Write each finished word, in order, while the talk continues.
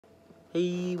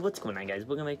Hey, what's going on, guys?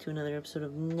 Welcome back to another episode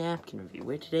of Napkin Review,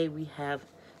 where today we have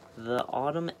the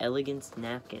Autumn Elegance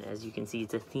Napkin. As you can see,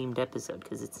 it's a themed episode,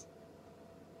 because it's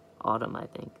autumn, I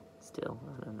think, still.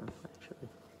 I don't know, actually,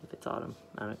 if it's autumn.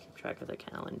 I don't keep track of the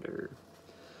calendar.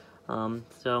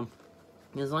 So,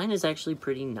 this line is actually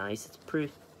pretty nice. It's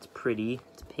pretty,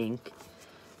 it's pink,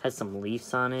 has some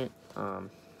leaves on it, and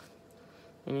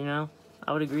you know,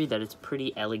 I would agree that it's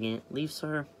pretty elegant. Leaves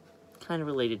are kind of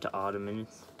related to autumn, and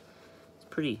it's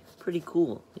pretty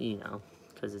cool, you know,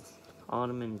 because it's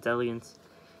autumn and it's elegance,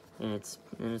 and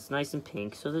it's nice and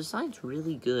pink. So the design's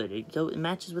really good. It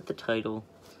matches with the title,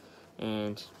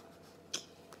 and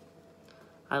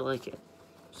I like it.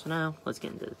 So now let's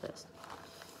get into the test.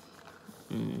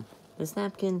 This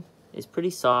napkin is pretty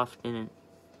soft, and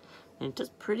it does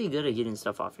pretty good at getting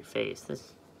stuff off your face.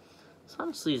 This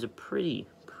honestly is a pretty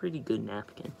good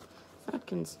napkin. This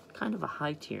napkin's kind of a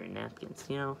high tier in napkins,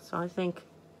 you know. So I think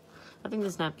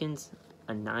this napkin's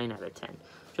a 9 out of 10.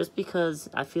 Just because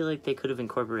I feel like they could have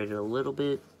incorporated a little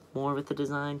bit more with the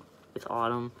design, with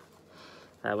autumn.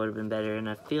 That would have been better. And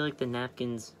I feel like the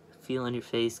napkins feel on your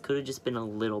face could have just been a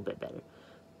little bit better.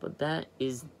 But that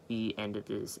is the end of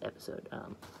this episode.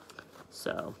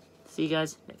 So, see you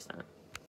guys next time.